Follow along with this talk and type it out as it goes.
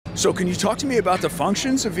So can you talk to me about the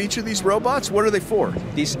functions of each of these robots? What are they for?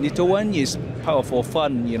 This little one is powerful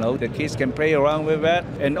fun, the kids can play around with it.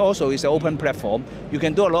 And also it's an open platform. You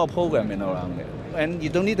can do a lot of programming around it. And you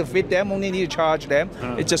don't need to fit them, only need to charge them.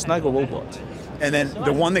 It's just like a robot. And then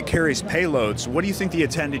the one that carries payloads, what do you think the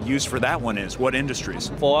intended use for that one is? What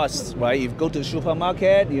industries? For us, right, if you go to the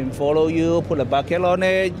supermarket, you can follow you, put a bucket on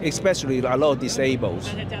it, especially a lot of disabled,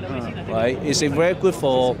 right? It's very good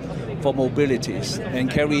for mobilities and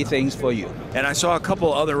carry things for you. And I saw a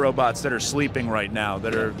couple other robots that are sleeping right now,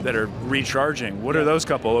 that are recharging. What are those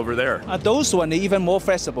couple over there? Those ones are even more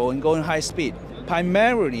flexible and going high speed.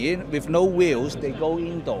 Primarily, with no wheels, they go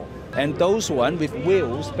indoor. And those ones with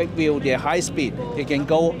wheels, big wheel, they're high speed. They can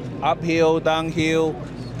go uphill, downhill,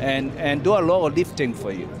 and do a lot of lifting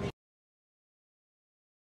for you.